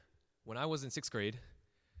when I was in sixth grade,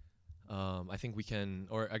 I think we can,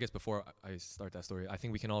 or I guess before I start that story, I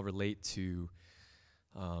think we can all relate to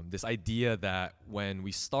this idea that when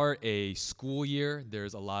we start a school year,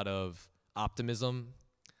 there's a lot of optimism,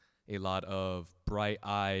 a lot of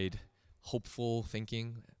bright-eyed, hopeful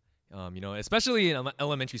thinking. Especially in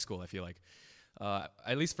elementary school, I feel like.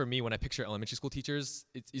 At least for me, when I picture elementary school teachers,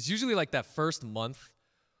 it's usually like that first month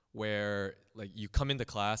where like you come into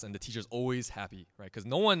class and the teacher's always happy, right? Because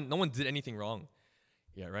no one did anything wrong.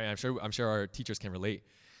 Yeah, right. I'm sure our teachers can relate.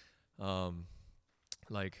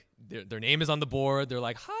 Like their name is on the board. They're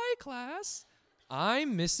like, "Hi, class.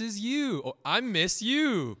 I'm Mrs. You. Or I'm Miss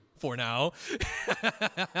You for now."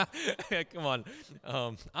 Come on.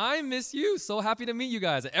 I miss you. So happy to meet you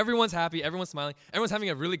guys. Everyone's happy. Everyone's smiling. Everyone's having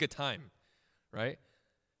a really good time, right?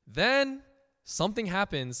 Then something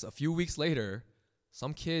happens a few weeks later.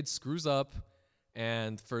 Some kid screws up,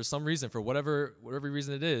 and for some reason, for whatever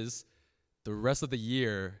reason it is, the rest of the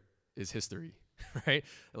year is history, right?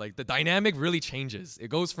 Like the dynamic really changes. It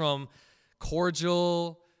goes from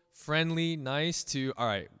cordial, friendly, nice to, all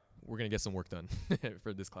right, we're going to get some work done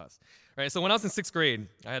for this class. All right, so when I was in sixth grade,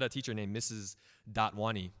 I had a teacher named Mrs.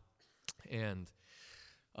 Datwani, and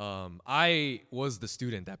I was the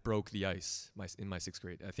student that broke the ice in my sixth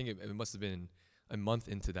grade. I think it must have been a month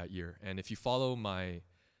into that year. And if you follow my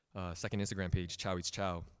second Instagram page, Chow Eats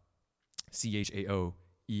Chow, ChaoEatsChow,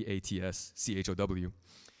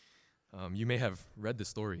 you may have read the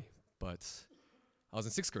story, but I was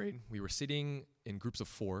in sixth grade. We were sitting in groups of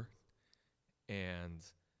 4, and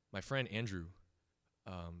my friend Andrew,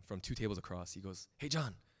 from 2 tables across, he goes, "Hey,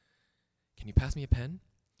 John, can you pass me a pen?"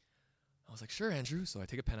 I was like, "Sure, Andrew." So I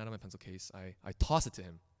take a pen out of my pencil case. I toss it to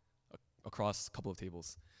him across a couple of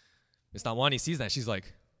tables. Miss Dawani sees that. She's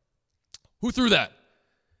like, "Who threw that?"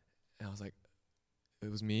 And I was like, "It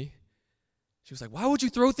was me." She was like, "Why would you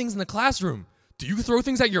throw things in the classroom? Do you throw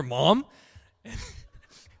things at your mom?"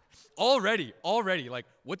 Already, like,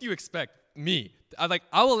 what do you expect? Me.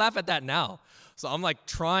 I will laugh at that now. So I'm like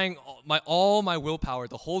trying all my willpower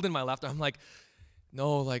to hold in my laughter. I'm like,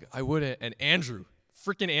 "No, like I wouldn't." And Andrew,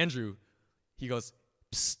 freaking Andrew, he goes,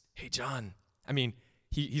 "Psst, hey John." I mean,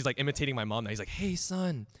 he's like imitating my mom now. He's like, "Hey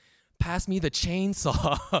son, pass me the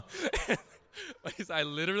chainsaw." I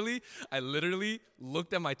literally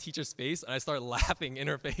looked at my teacher's face and I started laughing in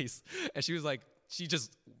her face. And she was like, she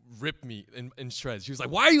just ripped me in shreds. She was like,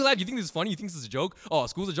 "Why are you laughing? You think this is funny? You think this is a joke? Oh,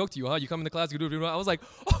 school's a joke to you, huh? You come into class, you do it." I was like,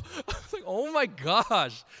 oh my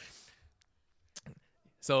gosh.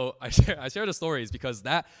 So I share the stories because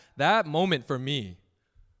that moment for me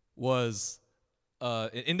was an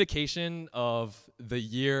indication of the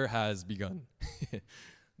year has begun.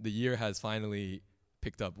 The year has finally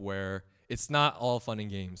picked up where it's not all fun and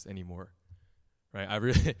games anymore, right? I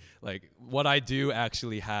really, like, what I do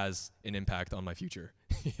actually has an impact on my future.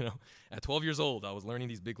 At 12 years old, I was learning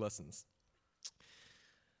these big lessons.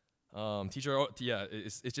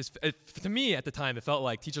 It's just, to me at the time, it felt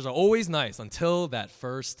like teachers are always nice until that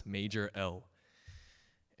first major L.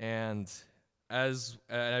 And I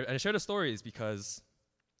share the stories because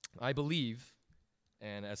I believe,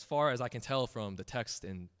 and as far as I can tell from the text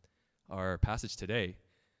in our passage today,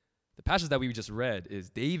 the passage that we just read is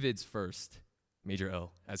David's first major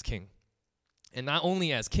L as king. And not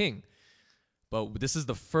only as king, but this is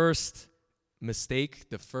the first mistake,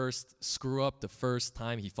 the first screw up, the first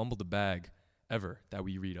time he fumbled the bag ever that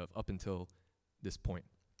we read of up until this point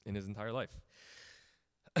in his entire life.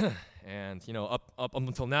 And up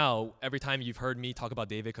until now, every time you've heard me talk about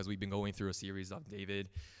David, because we've been going through a series of David,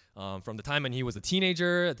 from the time when he was a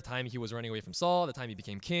teenager, at the time he was running away from Saul, the time he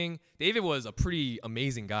became king, David was a pretty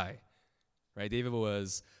amazing guy, right? David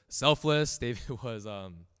was selfless. David was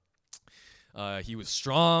he was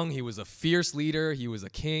strong. He was a fierce leader. He was a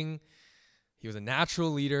king. He was a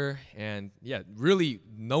natural leader, and really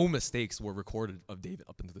no mistakes were recorded of David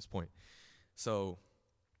up until this point. So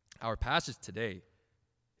our passage today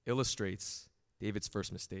illustrates David's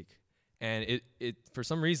first mistake. And it for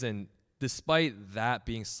some reason, despite that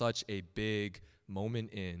being such a big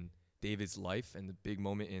moment in David's life and the big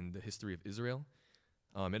moment in the history of Israel,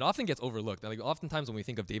 it often gets overlooked. Like oftentimes when we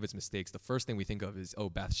think of David's mistakes, the first thing we think of is,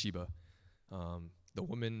 Bathsheba. The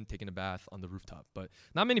woman taking a bath on the rooftop. But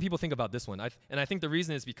not many people think about this one. And I think the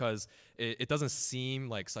reason is because it doesn't seem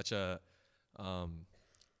like such a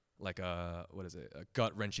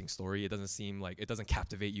gut-wrenching story. It doesn't seem like, it doesn't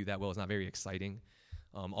captivate you that well. It's not very exciting.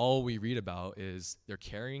 All we read about is they're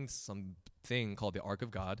carrying something called the Ark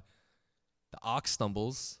of God. The ox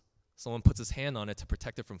stumbles. Someone puts his hand on it to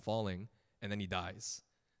protect it from falling, and then he dies.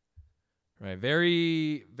 Right?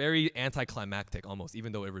 Very, very anticlimactic almost,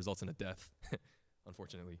 even though it results in a death,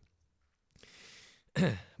 unfortunately.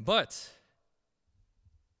 But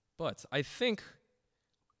I think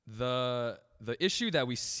the issue that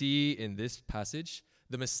we see in this passage,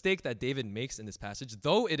 the mistake that David makes in this passage,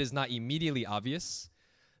 though it is not immediately obvious,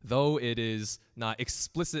 though it is not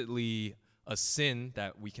explicitly a sin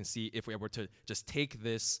that we can see if we were to just take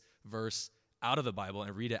this verse out of the Bible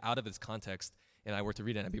and read it out of its context, and I were to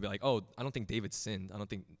read it and be like, oh, I don't think David sinned. I don't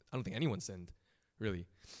think anyone sinned, really.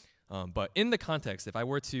 But in the context, if I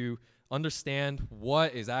were to understand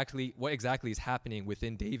what exactly is happening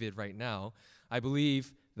within David right now, I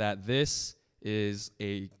believe that this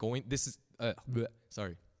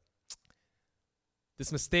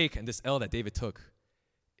mistake and this L that David took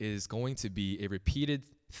is going to be a repeated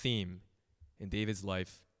theme in David's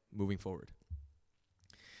life moving forward.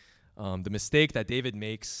 The mistake that David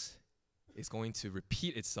makes is going to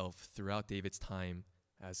repeat itself throughout David's time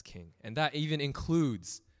as king. And that even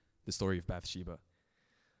includes the story of Bathsheba.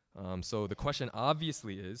 So the question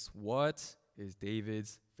obviously is, what is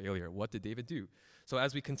David's failure? What did David do? So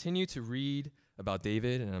as we continue to read about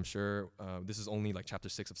David, and I'm sure this is only like chapter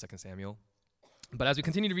 6 of 2 Samuel, but as we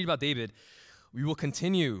continue to read about David, we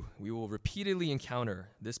will repeatedly encounter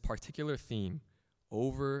this particular theme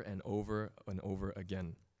over and over and over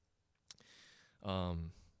again.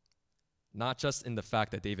 Not just in the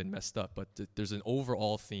fact that David messed up, but there's an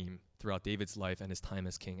overall theme throughout David's life and his time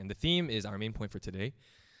as king. And the theme is our main point for today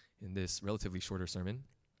in this relatively shorter sermon.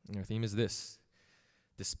 And our theme is this: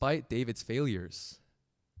 despite David's failures,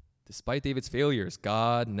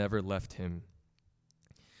 God never left him.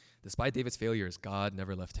 Despite David's failures, God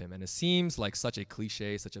never left him. And it seems like such a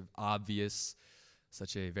cliche, such an obvious,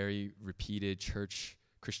 such a very repeated church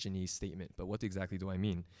Christianese statement. But what exactly do I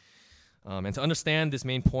mean? And to understand this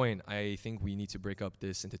main point, I think we need to break up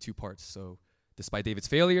this into two parts. So, despite David's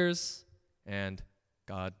failures, and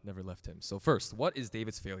God never left him. So first, what is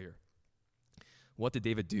David's failure? What did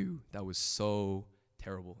David do that was so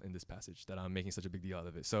terrible in this passage that I'm making such a big deal out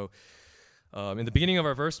of it? So, in the beginning of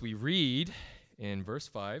our verse, we read in verse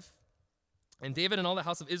 5, "And David and all the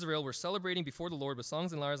house of Israel were celebrating before the Lord with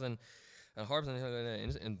songs and lyres and harps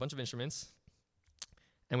and a bunch of instruments.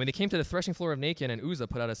 And when they came to the threshing floor of Nacon, and Uzzah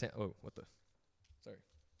put out a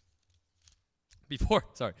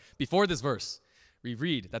Before this verse, we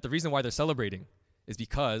read that the reason why they're celebrating is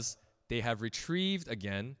because they have retrieved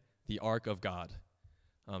again the Ark of God.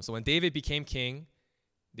 So when David became king,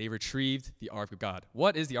 they retrieved the Ark of God.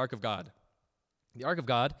 What is the Ark of God? The Ark of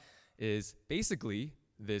God is basically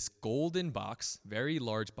this golden box, very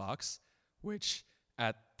large box, which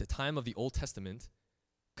at the time of the Old Testament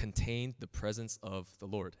contained the presence of the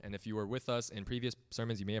Lord. And if you were with us in previous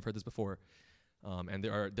sermons, you may have heard this before. And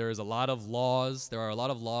there are a lot of laws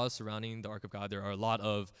surrounding the Ark of God. There are a lot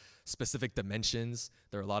of specific dimensions.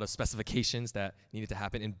 There are a lot of specifications that needed to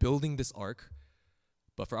happen in building this ark.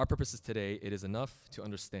 But for our purposes today, it is enough to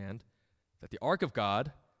understand that the Ark of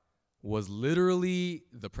God was literally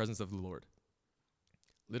the presence of the Lord.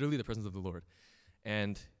 Literally the presence of the Lord.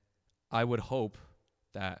 And I would hope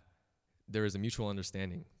that there is a mutual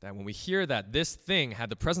understanding that when we hear that this thing had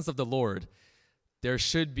the presence of the Lord, there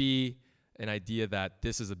should be an idea that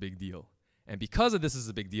this is a big deal. And because of this is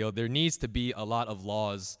a big deal, there needs to be a lot of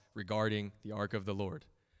laws regarding the Ark of the Lord,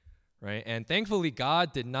 right? And thankfully,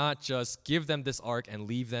 God did not just give them this ark and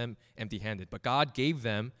leave them empty-handed, but God gave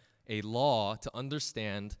them a law to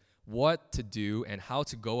understand what to do and how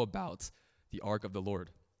to go about the Ark of the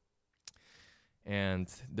Lord. And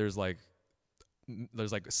there's like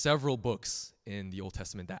several books in the Old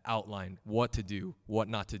Testament that outline what to do, what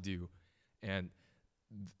not to do. And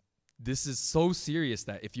this is so serious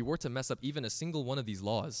that if you were to mess up even a single one of these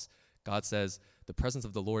laws, God says the presence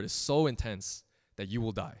of the Lord is so intense that you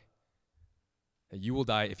will die. That you will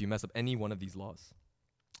die if you mess up any one of these laws.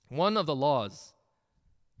 One of the laws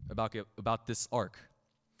about this ark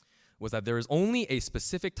was that there is only a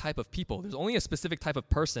specific type of people, there's only a specific type of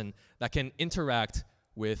person that can interact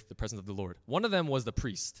with the presence of the Lord. One of them was the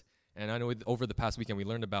priest. And I know over the past weekend we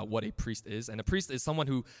learned about what a priest is. And a priest is someone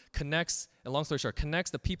who connects, and long story short, connects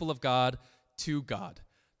the people of God to God.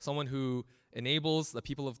 Someone who enables the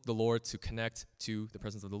people of the Lord to connect to the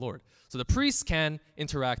presence of the Lord. So the priests can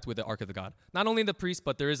interact with the Ark of the God. Not only the priests,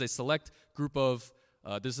 but there is a select group of,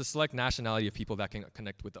 there's a select nationality of people that can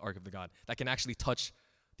connect with the Ark of the God, that can actually touch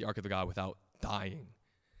the Ark of the God without dying.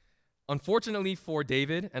 Unfortunately for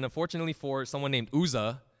David, and unfortunately for someone named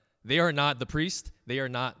Uzzah, they are not the priest. They are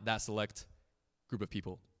not that select group of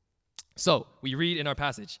people. So we read in our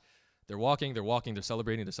passage, they're walking, they're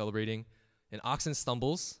celebrating. An oxen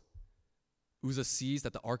stumbles. Uzzah sees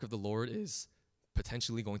that the ark of the Lord is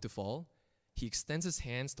potentially going to fall. He extends his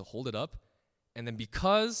hands to hold it up. And then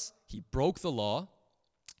because he broke the law,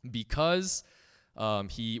 because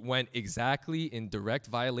he went exactly in direct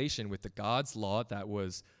violation with the God's law that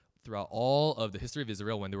was throughout all of the history of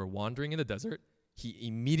Israel when they were wandering in the desert. He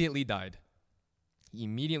immediately died. He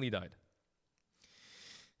immediately died.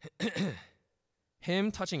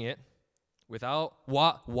 Him touching it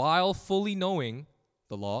while fully knowing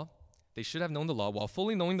the law, they should have known the law, while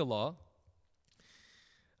fully knowing the law,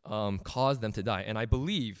 caused them to die. And I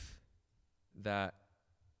believe that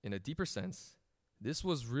in a deeper sense, this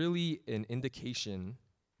was really an indication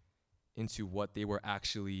into what they were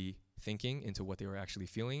actually thinking, into what they were actually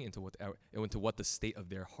feeling, into what the state of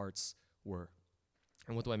their hearts were.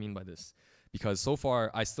 And what do I mean by this? Because so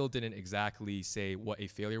far, I still didn't exactly say what a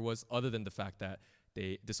failure was, other than the fact that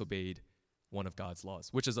they disobeyed one of God's laws,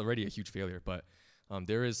 which is already a huge failure. But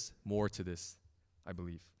there is more to this, I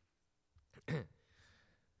believe.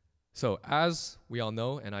 So as we all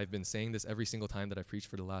know, and I've been saying this every single time that I've preached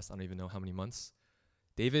for the last, I don't even know how many months,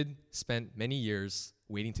 David spent many years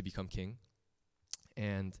waiting to become king.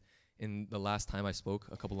 And in the last time I spoke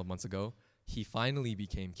a couple of months ago, he finally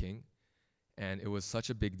became king. And it was such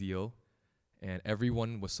a big deal. And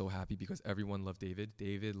everyone was so happy because everyone loved David.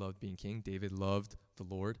 David loved being king. David loved the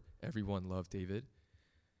Lord. Everyone loved David.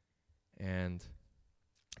 And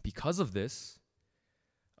because of this,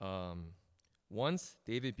 once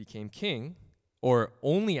David became king, or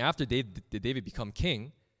only after did David become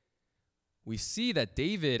king, we see that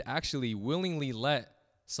David actually willingly let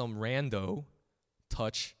some rando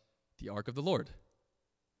touch the ark of the Lord.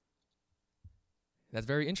 That's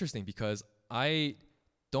very interesting because I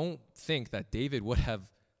don't think that David would have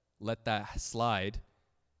let that slide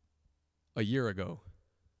a year ago.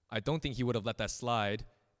 I don't think he would have let that slide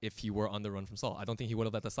if he were on the run from Saul. I don't think he would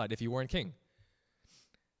have let that slide if he weren't king.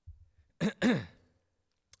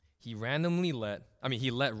 He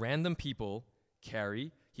let random people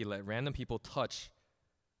he let random people touch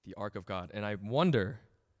the ark of God. And I wonder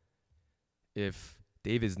if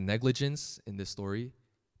David's negligence in this story,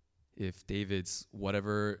 if David's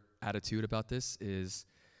whatever attitude about this is,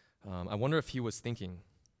 I wonder if he was thinking,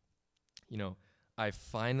 I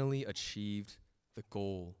finally achieved the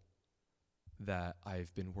goal that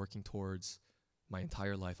I've been working towards my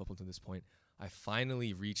entire life up until this point. I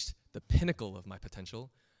finally reached the pinnacle of my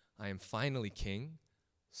potential. I am finally king.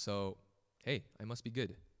 So, hey, I must be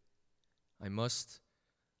good. I must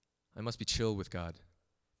be chill with God.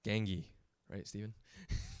 Gangy, right, Stephen?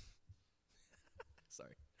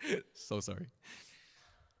 Sorry. So sorry.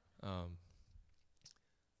 I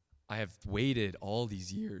have waited all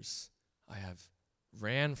these years. I have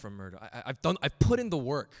ran from murder. I've put in the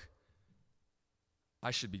work.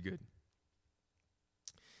 I should be good.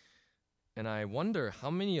 And I wonder how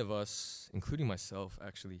many of us, including myself,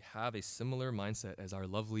 actually have a similar mindset as our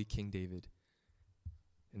lovely King David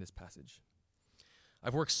in this passage.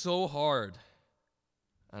 I've worked so hard,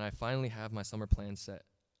 and I finally have my summer plan set.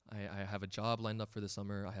 I have a job lined up for the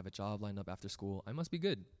summer. I have a job lined up after school. I must be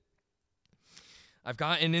good. I've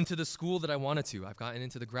gotten into the school that I wanted to. I've gotten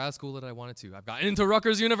into the grad school that I wanted to. I've gotten into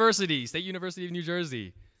Rutgers University, State University of New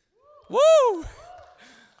Jersey. Woo!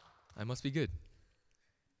 I must be good.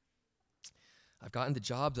 I've gotten the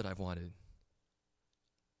job that I've wanted.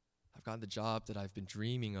 I've gotten the job that I've been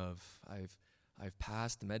dreaming of. I've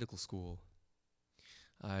passed medical school.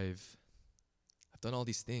 I've done all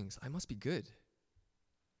these things. I must be good.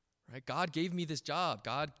 Right? God gave me this job.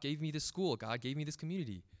 God gave me this school. God gave me this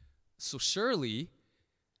community. So surely,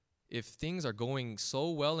 if things are going so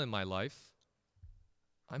well in my life,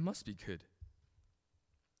 I must be good.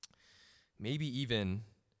 Maybe even,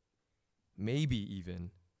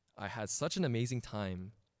 I had such an amazing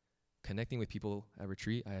time connecting with people at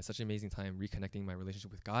retreat. I had such an amazing time reconnecting my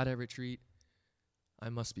relationship with God at retreat. I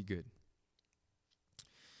must be good.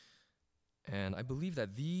 And I believe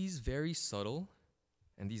that these very subtle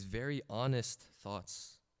and these very honest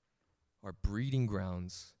thoughts are breeding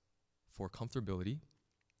grounds for comfortability,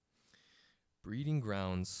 breeding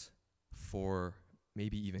grounds for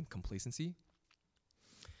maybe even complacency.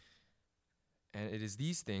 And it is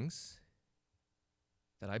these things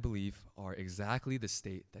that I believe are exactly the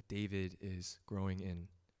state that David is growing in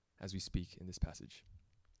as we speak in this passage.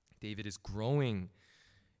 David is growing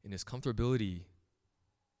in his comfortability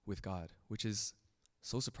with God, which is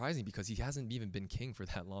so surprising because he hasn't even been king for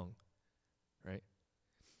that long, right?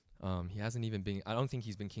 He hasn't even been, I don't think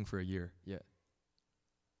he's been king for a year yet.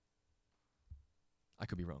 I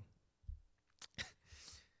could be wrong.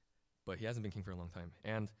 But he hasn't been king for a long time.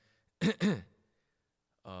 And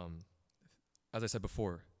as I said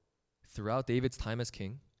before, throughout David's time as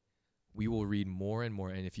king, we will read more and more.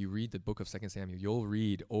 And if you read the book of 2 Samuel, you'll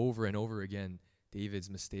read over and over again David's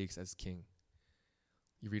mistakes as king.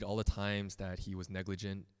 You read all the times that he was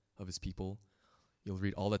negligent of his people. You'll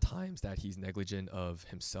read all the times that he's negligent of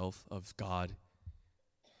himself, of God,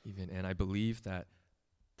 even. And I believe that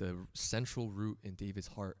the central root in David's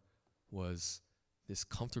heart was this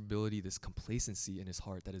comfortability, this complacency in his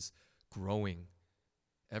heart that is growing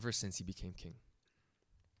ever since he became king.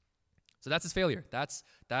 So that's his failure. That's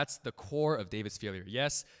the core of David's failure.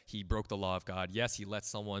 Yes, he broke the law of God. Yes, he let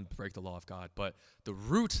someone break the law of God. But the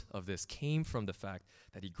root of this came from the fact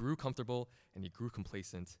that he grew comfortable and he grew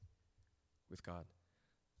complacent with God.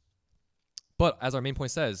 But as our main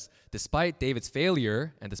point says, despite David's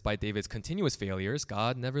failure and despite David's continuous failures,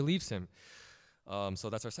 God never leaves him.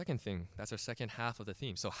 So that's our second thing. That's our second half of the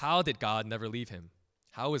theme. So how did God never leave him?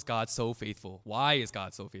 How is God so faithful? Why is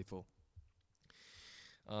God so faithful?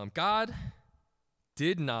 God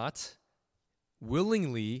did not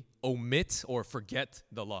willingly omit or forget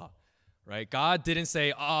the law, right? God didn't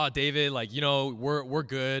say, David, we're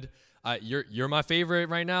good. You're my favorite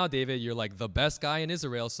right now, David. You're like the best guy in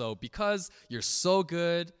Israel. So because you're so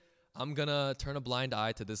good, I'm going to turn a blind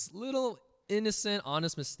eye to this little innocent,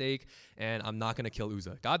 honest mistake, and I'm not going to kill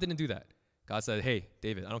Uzzah. God didn't do that. God said, hey,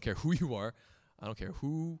 David, I don't care who you are. I don't care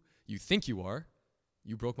who you think you are.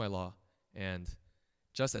 You broke my law. And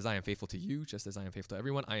just as I am faithful to you, just as I am faithful to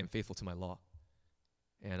everyone, I am faithful to my law.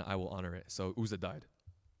 And I will honor it. So Uzzah died.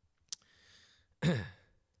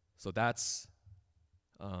 So that's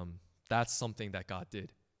something that God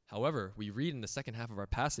did. However, we read in the second half of our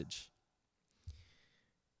passage.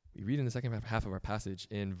 We read in the second half of our passage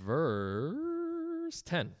in verse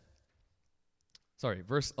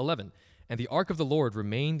 11. And the ark of the Lord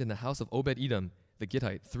remained in the house of Obed-Edom the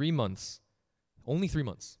Gittite 3 months, only 3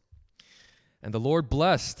 months. And the Lord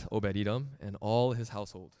blessed Obed-Edom and all his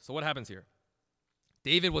household. So what happens here?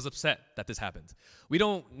 David was upset that this happened. We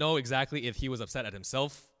don't know exactly if he was upset at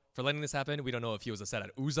himself for letting this happen. We don't know if he was upset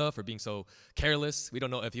at Uzzah for being so careless. We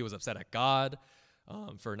don't know if he was upset at God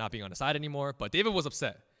for not being on his side anymore. But David was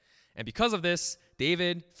upset. And because of this,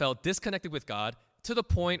 David felt disconnected with God to the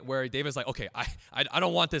point where David's like, okay, I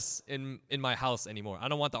don't want this in my house anymore. I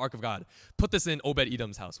don't want the ark of God. Put this in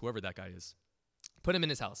Obed-Edom's house, whoever that guy is. Put him in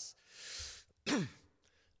his house.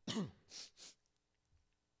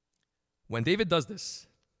 When David does this,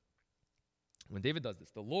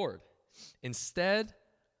 the Lord, instead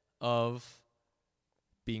of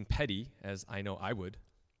being petty, as I know I would,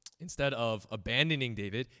 instead of abandoning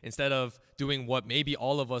David, instead of doing what maybe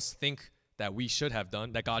all of us think that we should have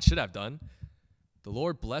done, that God should have done, the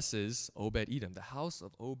Lord blesses Obed-Edom, the house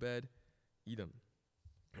of Obed-Edom.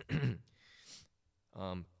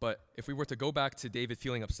 But if we were to go back to David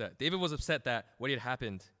feeling upset, David was upset that what had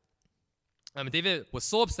happened. David was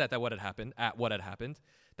so upset at what had happened,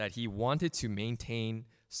 that he wanted to maintain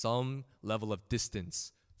some level of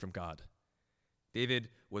distance from God. David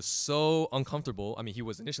was so uncomfortable. He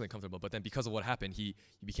was initially uncomfortable, but then because of what happened, he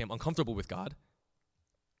became uncomfortable with God.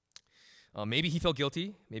 Maybe he felt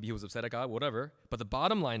guilty. Maybe he was upset at God, whatever. But the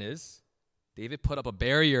bottom line is, David put up a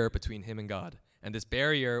barrier between him and God. And this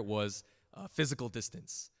barrier was physical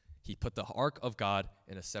distance. He put the ark of God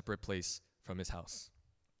in a separate place from his house.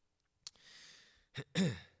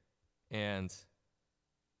 And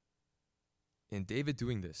in David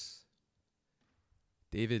doing this,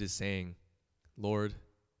 David is saying, Lord,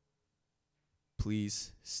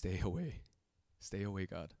 please stay away. Stay away,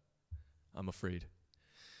 God. I'm afraid.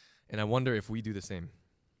 And I wonder if we do the same.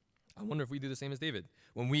 I wonder if we do the same as David.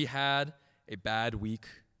 When we had a bad week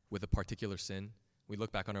with a particular sin, we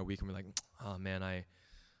look back on our week and we're like, oh man, I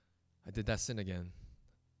did that sin again,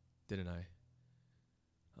 didn't I?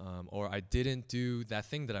 Or I didn't do that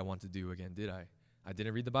thing that I want to do again, did I? I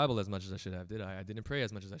didn't read the Bible as much as I should have, did I? I didn't pray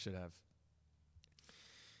as much as I should have.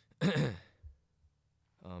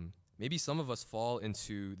 Maybe some of us fall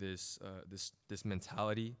into this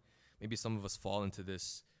mentality. Maybe some of us fall into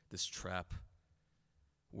this trap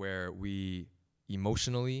where we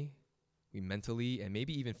emotionally, we mentally, and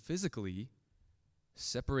maybe even physically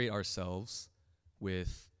separate ourselves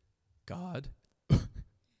with God,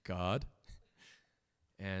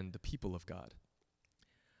 and the people of God.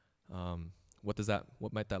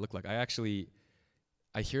 What might that look like? I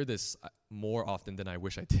hear this more often than I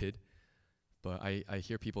wish I did, but I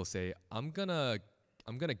hear people say, I'm gonna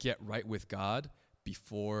get right with God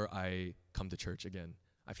before I come to church again.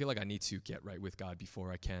 I feel like I need to get right with God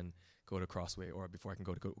before I can go to Crossway, or before I can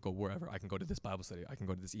go wherever. I can go to this Bible study. I can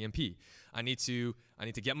go to this EMP. I need to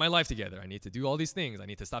get my life together. I need to do all these things. I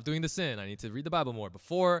need to stop doing the sin. I need to read the Bible more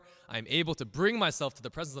before I'm able to bring myself to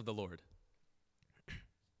the presence of the Lord.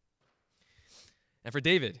 And for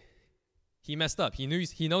David, he messed up. He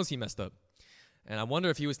knows he messed up. And I wonder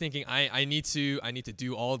if he was thinking, I need to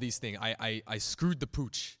do all these things. I screwed the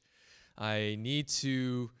pooch. I need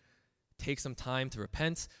to take some time to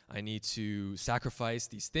repent. I need to sacrifice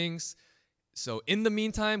these things. So in the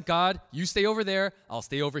meantime, God, you stay over there. I'll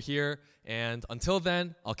stay over here. And until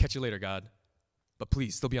then, I'll catch you later, God. But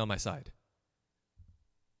please, still be on my side.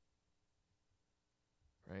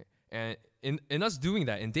 Right? And in us doing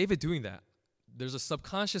that, in David doing that, there's a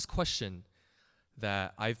subconscious question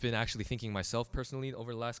that I've been actually thinking myself personally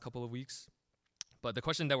over the last couple of weeks. But the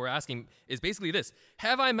question that we're asking is basically this: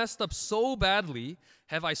 have I messed up so badly?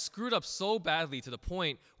 Have I screwed up so badly to the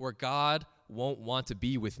point where God won't want to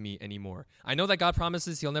be with me anymore? I know that God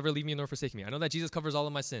promises he'll never leave me nor forsake me. I know that Jesus covers all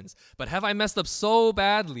of my sins. But have I messed up so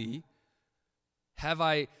badly? Have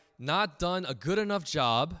I not done a good enough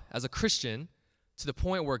job as a Christian to the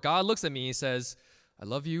point where God looks at me and says, I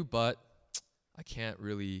love you, but I can't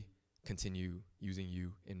really continue using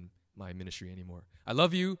you in my ministry anymore. I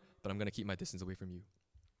love you, but I'm going to keep my distance away from you.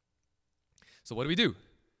 So what do?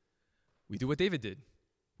 We do what David did.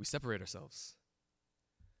 We separate ourselves.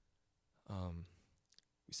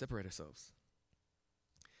 We separate ourselves.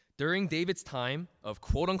 During David's time of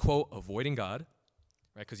quote-unquote avoiding God,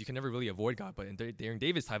 right? Because you can never really avoid God, but during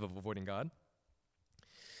David's time of avoiding God,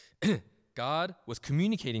 God was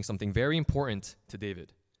communicating something very important to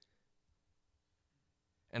David.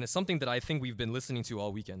 And it's something that I think we've been listening to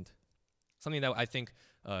all weekend. Something that I think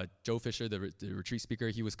Joe Fisher, the retreat speaker,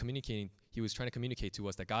 he was trying to communicate to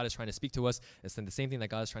us that God is trying to speak to us. It's the same thing that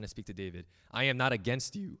God is trying to speak to David. I am not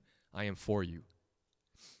against you. I am for you.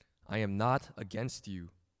 I am not against you,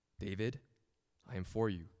 David. I am for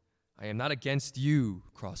you. I am not against you,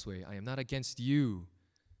 Crossway. I am not against you.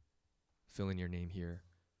 Fill in your name here.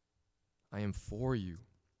 I am for you.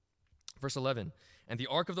 Verse 11, and the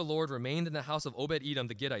ark of the Lord remained in the house of Obed-Edom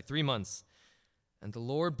the Gittite 3 months. And the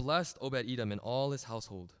Lord blessed Obed-Edom and all his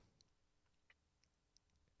household.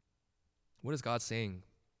 What is God saying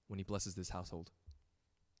when he blesses this household?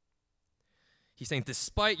 He's saying,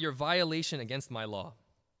 despite your violation against my law,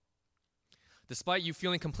 despite you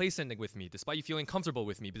feeling complacent with me, despite you feeling comfortable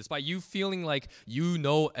with me, despite you feeling like you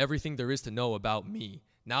know everything there is to know about me,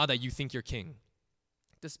 now that you think you're king,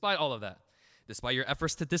 despite all of that, despite your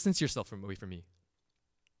efforts to distance yourself away from me,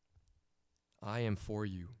 I am for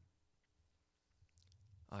you.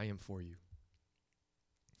 I am for you.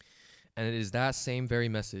 And it is that same very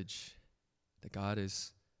message that God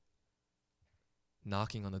is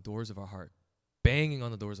knocking on the doors of our heart, banging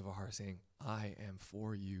on the doors of our heart, saying, I am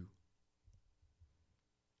for you.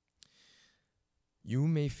 You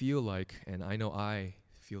may feel like, and I know I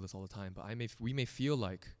feel this all the time, but we may feel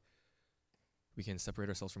like we can separate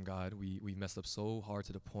ourselves from God. We messed up so hard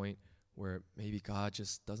to the point where maybe God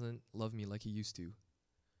just doesn't love me like he used to.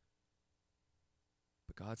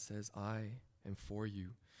 But God says, I am for you.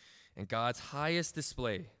 And God's highest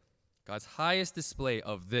display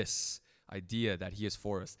of this idea that he is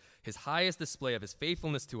for us, his highest display of his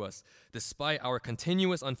faithfulness to us, despite our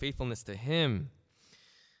continuous unfaithfulness to him,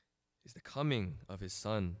 is the coming of his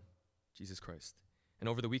son, Jesus Christ. And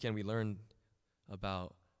over the weekend, we learned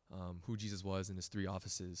about who Jesus was in his 3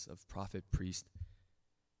 offices of prophet, priest,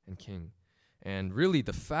 and king. And really,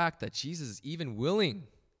 the fact that Jesus is even willing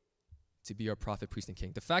to be our prophet, priest, and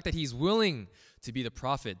king. The fact that he's willing to be the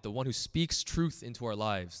prophet, the one who speaks truth into our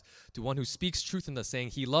lives, the one who speaks truth in us, saying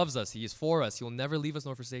he loves us, he is for us, he will never leave us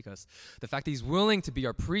nor forsake us. The fact that he's willing to be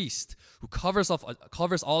our priest, who covers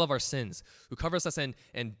all of our sins, who covers us and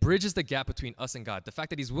bridges the gap between us and God. The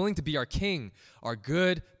fact that he's willing to be our king, our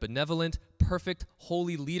good, benevolent, perfect,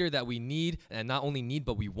 holy leader that we need, and not only need,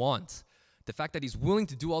 but we want. The fact that he's willing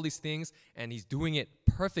to do all these things and he's doing it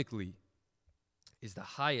perfectly is the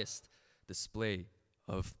highest display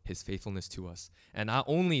of his faithfulness to us. And not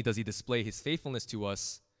only does he display his faithfulness to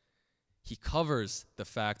us, he covers the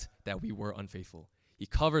fact that we were unfaithful. He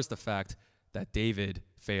covers the fact that David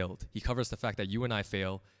failed. He covers the fact that you and I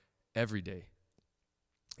fail every day.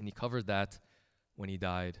 And he covered that when he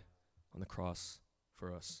died on the cross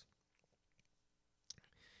for us.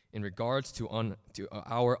 In regards to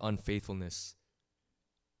our unfaithfulness,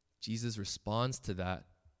 Jesus responds to that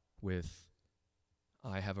with,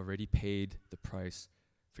 I have already paid the price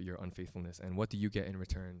for your unfaithfulness. And what do you get in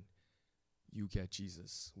return? You get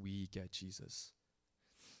Jesus. We get Jesus.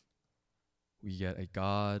 We get a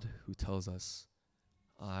God who tells us,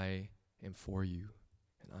 I am for you,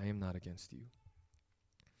 and I am not against you.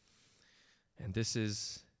 And this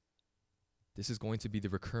is going to be the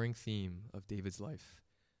recurring theme of David's life.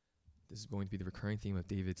 This is going to be the recurring theme of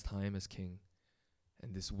David's time as king.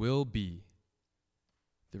 And this will be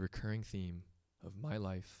the recurring theme of my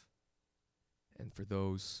life and for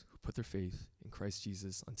those who put their faith in Christ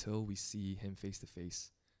Jesus until we see him face to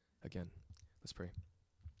face again. Let's pray.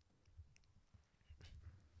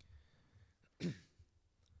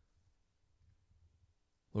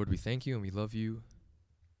 Lord, we thank you and we love you,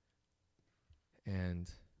 and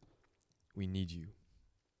we need you.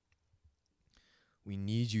 We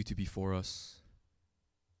need you to be for us.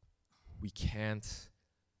 We can't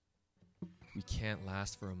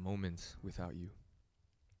last for a moment without you.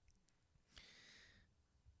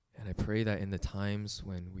 And I pray that in the times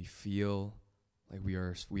when we feel like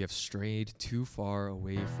we have strayed too far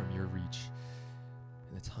away from your reach,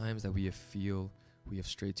 in the times that we have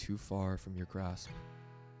strayed too far from your grasp,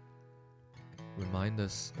 remind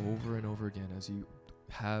us over and over again, as you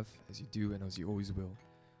have, as you do, and as you always will,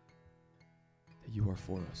 that you are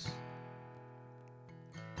for us.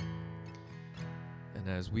 And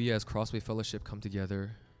as we as Crossway Fellowship come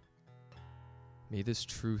together, may this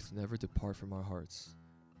truth never depart from our hearts,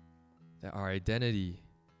 that our identity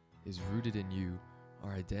is rooted in you,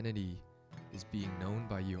 our identity is being known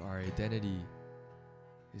by you, our identity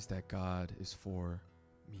is that God is for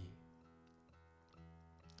me.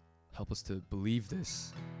 Help us to believe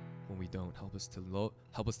this when we don't. Help us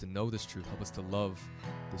to know this truth. Help us to love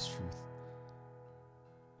this truth.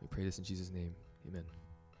 We pray this in Jesus' name. Amen.